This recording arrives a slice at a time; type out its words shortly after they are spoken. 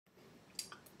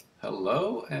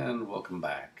Hello and welcome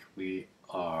back. We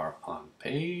are on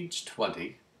page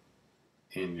 20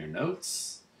 in your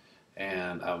notes,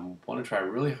 and I want to try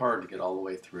really hard to get all the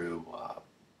way through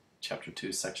chapter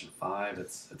 2, section 5.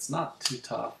 It's not too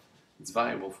tough. It's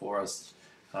valuable for us.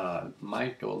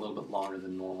 Might go a little bit longer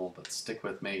than normal, but stick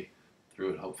with me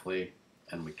through it hopefully,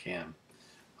 and we can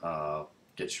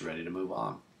get you ready to move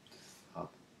on.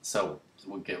 So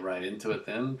we'll get right into it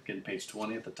then. Begin page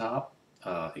 20 at the top.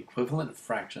 Equivalent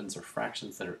fractions are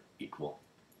fractions that are equal.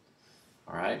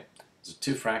 All right, those are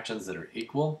two fractions that are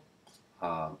equal,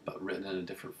 but written in a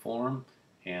different form,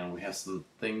 and we have some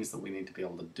things that we need to be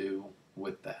able to do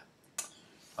with that.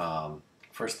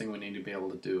 First thing we need to be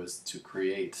able to do is to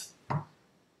create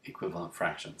equivalent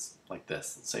fractions like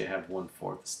this. Let's say I have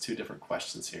 1/4. It's two different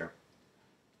questions here.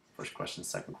 First question,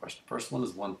 second question. First one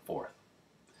is 1/4.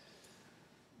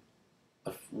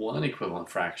 One equivalent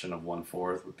fraction of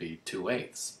 1/4 would be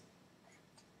 2/8.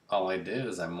 All I did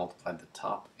is I multiplied the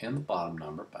top and the bottom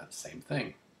number by the same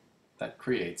thing. That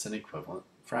creates an equivalent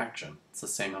fraction. It's the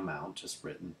same amount, just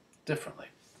written differently.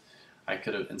 I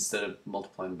could have, instead of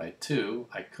multiplying by 2,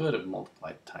 I could have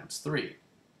multiplied times 3.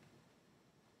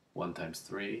 1 times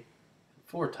 3,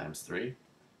 4 times 3,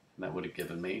 and that would have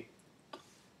given me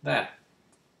that.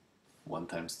 1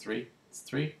 times 3 is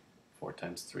 3, 4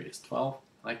 times 3 is 12.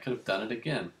 I could have done it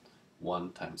again.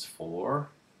 1 times 4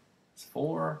 is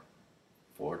 4.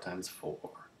 4 times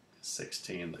 4 is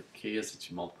 16. The key is that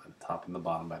you multiply the top and the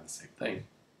bottom by the same thing.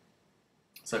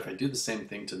 So if I do the same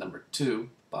thing to number 2,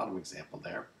 bottom example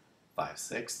there,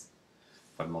 5/6.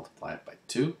 If I multiply it by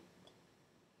 2,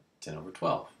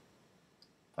 10/12.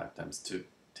 5 times 2,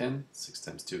 10. 6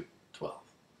 times 2, 12.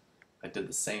 I did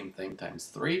the same thing times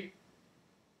 3.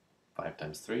 5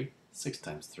 times 3, 6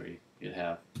 times 3. You'd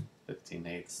have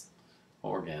 15/8,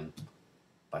 or again,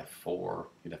 by 4,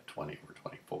 you'd have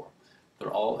 20/24.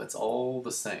 It's all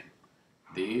the same.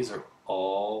 These are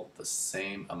all the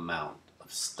same amount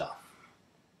of stuff.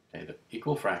 Okay, they're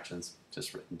equal fractions,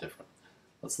 just written different.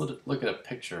 Let's look at a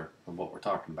picture of what we're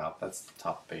talking about. That's the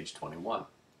top of page 21.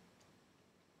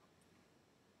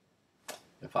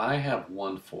 If I have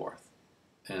 1/4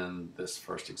 in this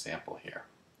first example here,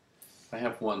 if I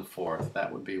have 1/4,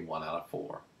 that would be 1 out of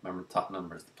 4. Remember, the top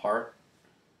number is the part,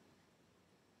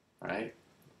 right?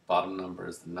 Bottom number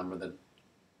is the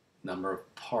number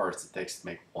of parts it takes to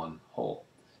make one whole.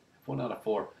 If 1 out of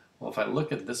 4, well, if I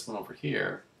look at this one over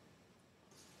here,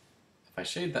 if I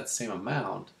shade that same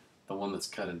amount, the one that's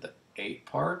cut into 8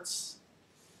 parts,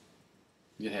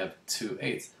 you'd have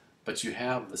 2/8. But you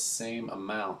have the same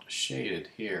amount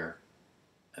shaded here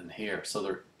and here, so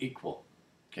they're equal.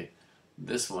 Okay,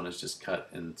 this one is just cut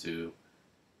into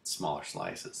smaller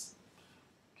slices.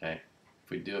 Okay, if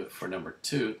we do it for number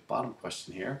 2, bottom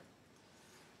question here,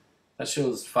 that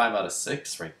shows 5 out of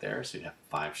 6 right there, so you'd have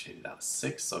 5 shaded out of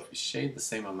 6. So if you shade the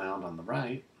same amount on the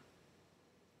right,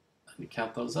 and you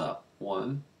count those up,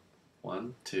 1,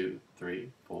 2,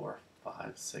 3, 4,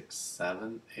 5, 6,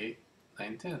 7, 8,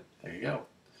 9, 10. There you go.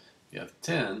 You have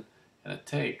 10, and it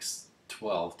takes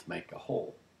 12 to make a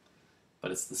whole,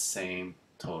 but it's the same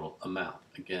total amount.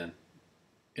 Again,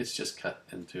 it's just cut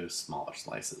into smaller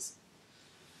slices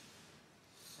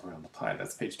around the pie.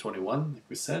 That's page 21, like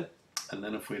we said. And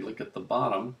then if we look at the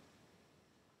bottom,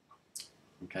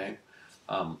 okay,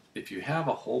 if you have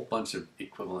a whole bunch of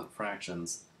equivalent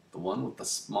fractions, the one with the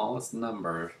smallest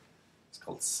number is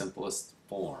called simplest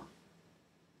form.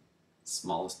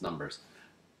 Smallest numbers.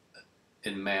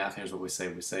 In math, here's what we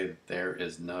say. We say that there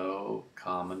is no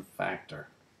common factor.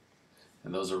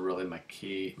 And those are really my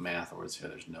key math words here.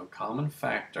 There's no common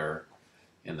factor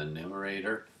in the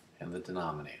numerator and the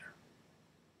denominator.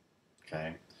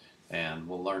 Okay? And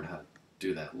we'll learn how to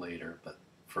do that later. But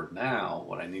for now,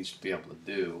 what I need you to be able to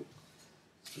do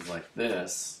is like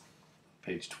this,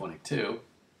 page 22,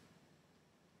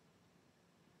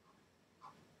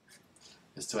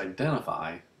 is to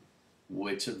identify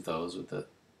which of those are the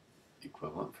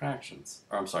equivalent fractions.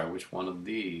 Or I'm sorry, which one of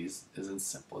these is in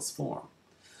simplest form.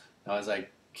 Now as I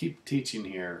keep teaching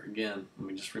here, again, let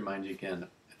me just remind you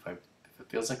again, if it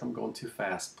feels like I'm going too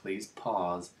fast, please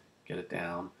pause, get it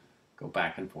down, go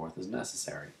back and forth as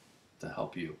necessary to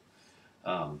help you.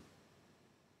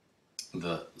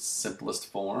 The simplest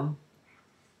form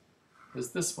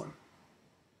is this one,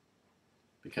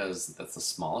 because that's the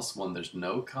smallest one. There's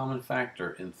no common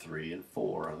factor in 3 and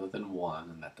 4 other than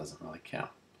 1, and that doesn't really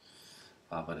count.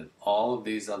 But in all of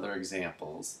these other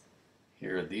examples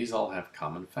here, these all have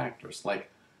common factors. Like,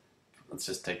 let's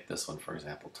just take this one for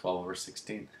example,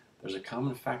 12/16. There's a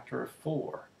common factor of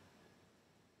 4.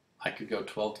 I could go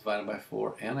 12 divided by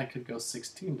 4, and I could go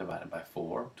 16 divided by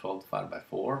 4. 12 divided by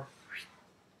 4,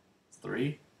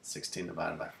 3. 16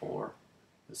 divided by 4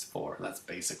 is 4. And that's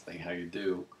basically how you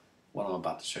do what I'm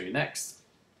about to show you next.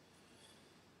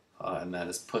 And that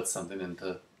is put something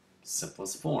into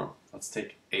simplest form. Let's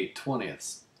take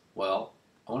 8/20ths. Well,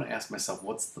 I want to ask myself,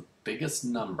 what's the biggest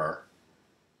number,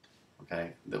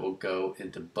 okay, that will go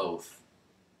into both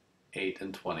 8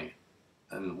 and 20?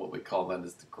 And what we call that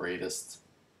is the greatest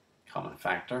common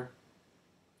factor.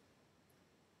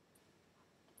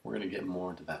 We're going to get more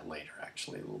into that later,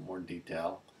 actually, a little more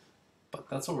detail. But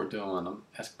that's what we're doing when I'm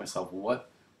asking myself,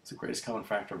 what's the greatest common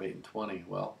factor of 8 and 20?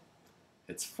 Well,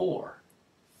 it's 4.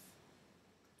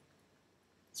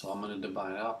 So I'm going to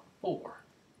divide out 4.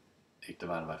 8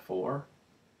 divided by 4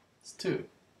 is 2.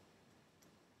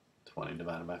 20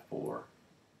 divided by 4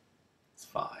 is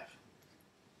 5.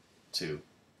 2/5.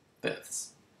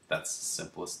 That's the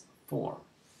simplest form.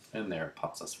 And there it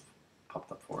popped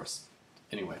up for us.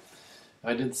 Anyway, if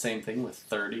I did the same thing with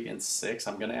 30 and 6,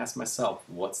 I'm going to ask myself,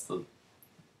 what's the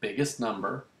biggest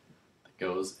number that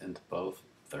goes into both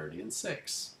 30 and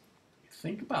 6? You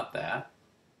think about that.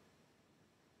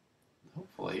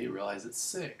 Hopefully you realize it's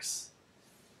 6.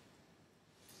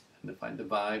 And if I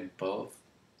divide both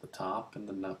the top and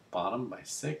the bottom by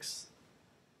 6,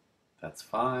 that's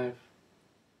 5.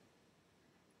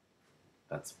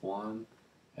 That's 1.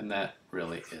 And that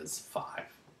really is 5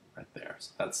 right there.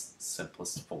 So that's the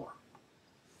simplest form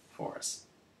for us.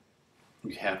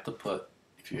 You have to put,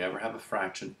 if you ever have a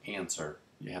fraction answer,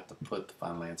 you have to put the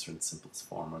final answer in simplest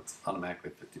form, or it's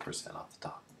automatically 50% off the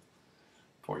top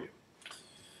for you.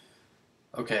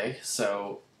 Okay,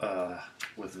 so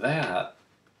with that,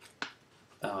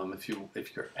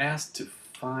 if you're asked to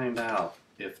find out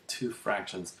if two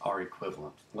fractions are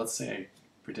equivalent, let's say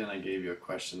pretend I gave you a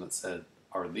question that said,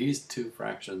 are these two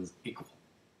fractions equal?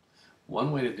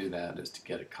 One way to do that is to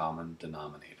get a common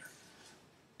denominator.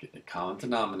 Getting a common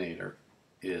denominator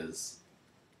is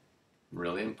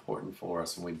really important for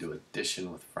us when we do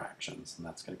addition with fractions, and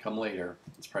that's going to come later.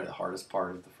 It's probably the hardest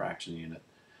part of the fraction unit,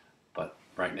 but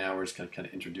right now we're just going to kind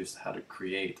of introduce how to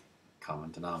create a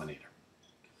common denominator.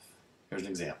 Here's an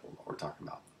example of what we're talking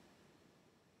about.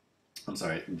 I'm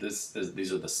sorry,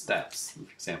 these are the steps. The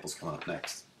example's coming up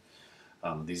next.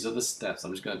 These are the steps.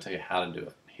 I'm just going to tell you how to do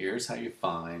it. Here's how you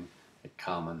find a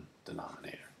common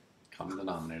denominator. Common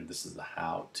denominator, this is the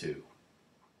how-to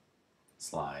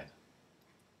slide.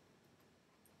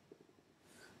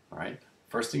 All right,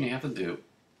 first thing you have to do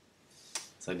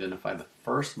is identify the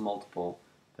first multiple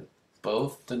that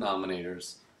both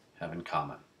denominators have in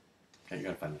common. Okay, you're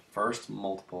going to find the first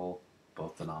multiple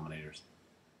both denominators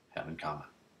have in common.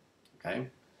 Okay,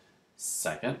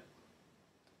 second,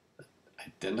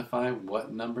 identify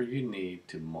what number you need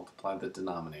to multiply the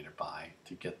denominator by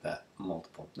to get that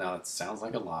multiple. Now it sounds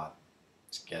like a lot.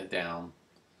 Just get it down.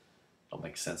 It'll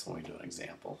make sense when we do an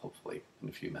example, hopefully in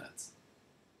a few minutes.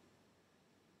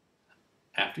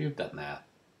 After you've done that,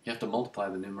 you have to multiply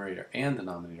the numerator and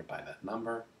denominator by that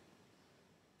number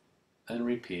and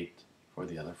repeat for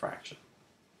the other fraction.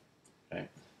 Okay?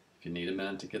 If you need a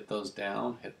minute to get those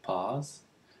down, hit pause.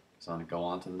 So I'm going to go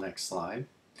on to the next slide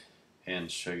and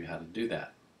show you how to do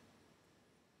that.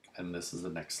 And this is the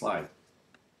next slide.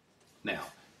 Now,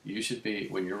 you should be,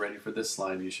 when you're ready for this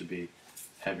slide, you should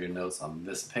have your notes on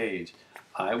this page.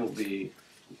 I will be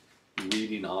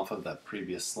reading off of that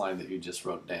previous slide that you just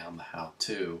wrote down, the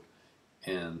how-to,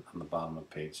 and on the bottom of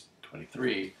page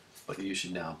 23, but you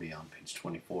should now be on page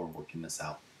 24 working this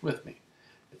out with me.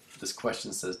 This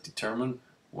question says, determine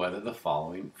whether the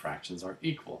following fractions are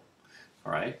equal.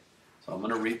 All right, so I'm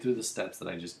going to read through the steps that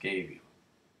I just gave you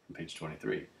from page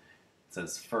 23. It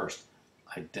says, first,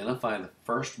 identify the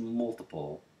first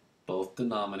multiple both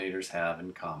denominators have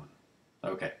in common.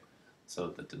 Okay, so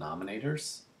the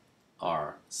denominators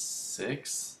are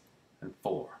 6 and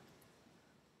 4.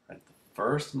 Right, the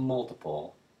first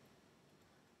multiple,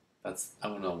 I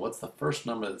don't know, what's the first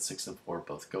number that 6 and 4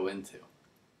 both go into? Did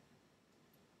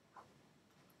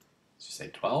you say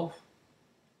 12?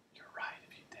 You're right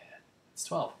if you did. It's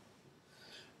 12.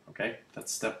 Okay,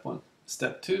 that's step 1.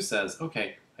 Step 2 says,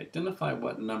 okay, identify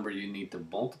what number you need to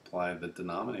multiply the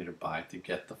denominator by to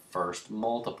get the first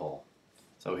multiple.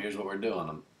 So here's what we're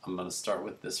doing. I'm going to start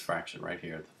with this fraction right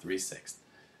here, the 3/6.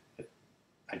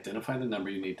 Identify the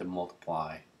number you need to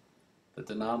multiply the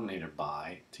denominator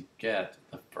by to get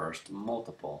the first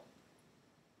multiple.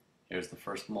 Here's the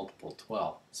first multiple,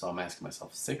 12. So I'm asking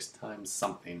myself, 6 times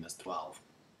something is 12.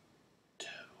 2.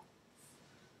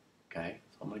 Okay,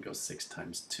 so I'm going to go 6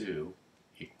 times 2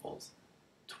 equals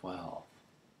 12.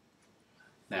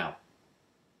 Now,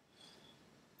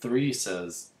 3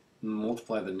 says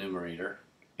multiply the numerator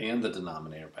and the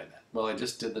denominator by that. Well, I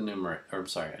just did the numerator, or I'm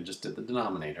sorry, I just did the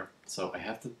denominator. So I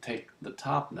have to take the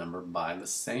top number by the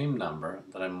same number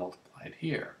that I multiplied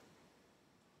here.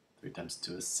 3 times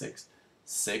 2 is 6.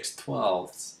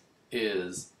 6/12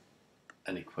 is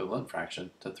an equivalent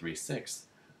fraction to 3/6.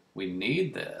 We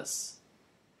need this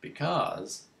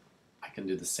because I can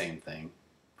do the same thing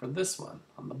for this one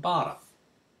on the bottom.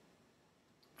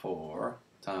 4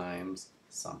 times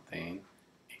something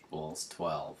equals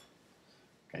 12.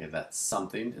 Okay, that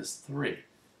something is 3.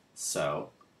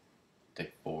 So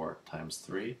take 4 times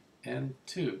 3 and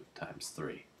 2 times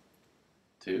 3.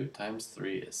 2 times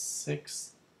 3 is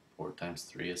 6. 4 times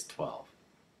 3 is 12.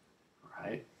 All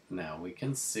right, now we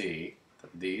can see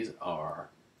that these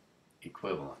are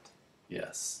equivalent.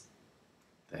 Yes,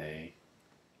 they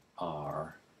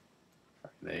are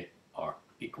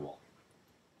equal,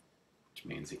 which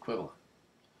means equivalent.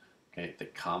 Okay, the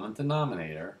common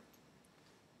denominator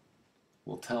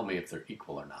will tell me if they're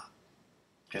equal or not.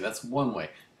 Okay, that's one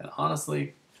way. And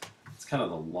honestly, it's kind of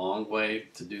the long way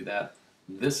to do that.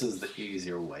 This is the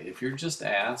easier way. If you're just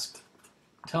asked,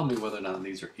 tell me whether or not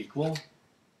these are equal,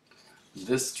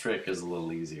 this trick is a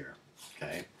little easier.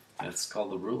 Okay, and it's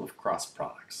called the rule of cross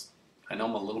products. I know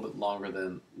I'm a little bit longer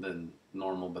than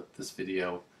normal, but this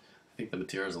video, I think the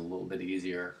material is a little bit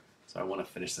easier. So I want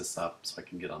to finish this up so I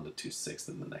can get on to 2/6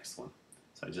 in the next one.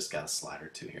 So I just got a slide or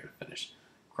two here to finish.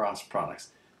 Cross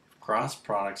products. If cross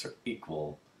products are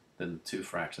equal, then the two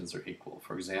fractions are equal.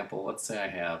 For example, let's say I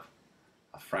have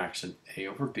a fraction a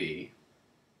over b,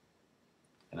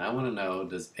 and I want to know,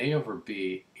 does a over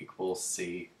b equal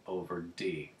c over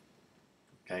d?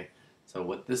 Okay, so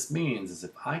what this means is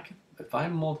if I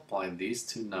multiply these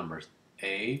two numbers,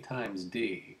 a times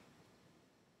d,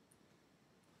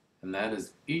 and that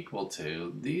is equal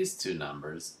to these two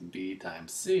numbers, b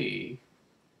times c,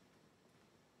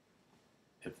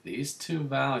 if these two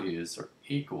values are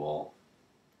equal,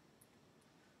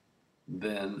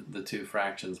 then the two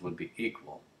fractions would be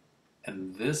equal.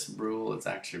 And this rule is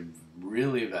actually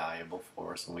really valuable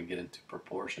for us when we get into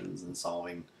proportions and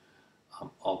solving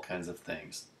all kinds of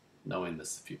things. Knowing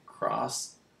this, if you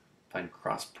find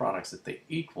cross products, if they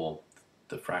equal,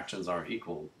 the fractions are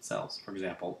equal themselves. For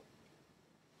example,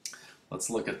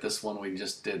 let's look at this one we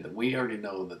just did. That we already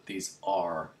know that these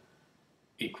are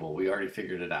equal. We already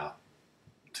figured it out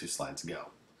 2 slides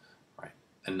ago. Right?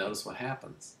 And notice what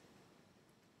happens.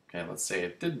 Okay, let's say I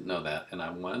didn't know that and I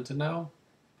wanted to know.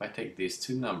 If I take these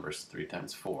two numbers, 3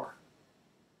 times 4,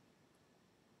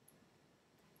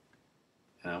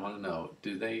 and I want to know,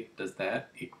 does that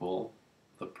equal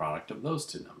the product of those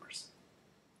two numbers?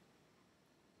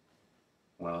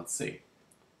 Well, let's see.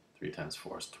 3 times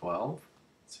 4 is 12.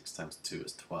 6 times 2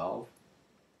 is 12.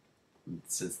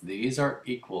 Since these are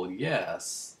equal,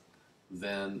 yes,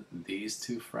 then these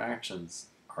two fractions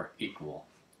are equal.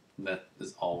 That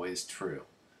is always true.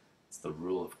 It's the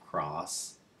rule of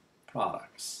cross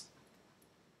products.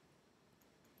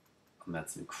 And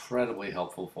that's incredibly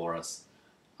helpful for us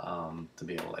to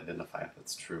be able to identify if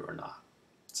it's true or not.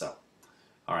 So,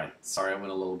 all right, sorry I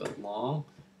went a little bit long,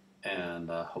 and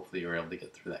hopefully you were able to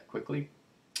get through that quickly.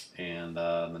 And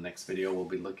in the next video, we'll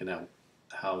be looking at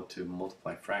how to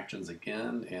multiply fractions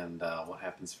again and what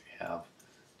happens if you have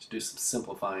to do some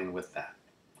simplifying with that.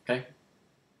 Okay?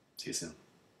 See you soon.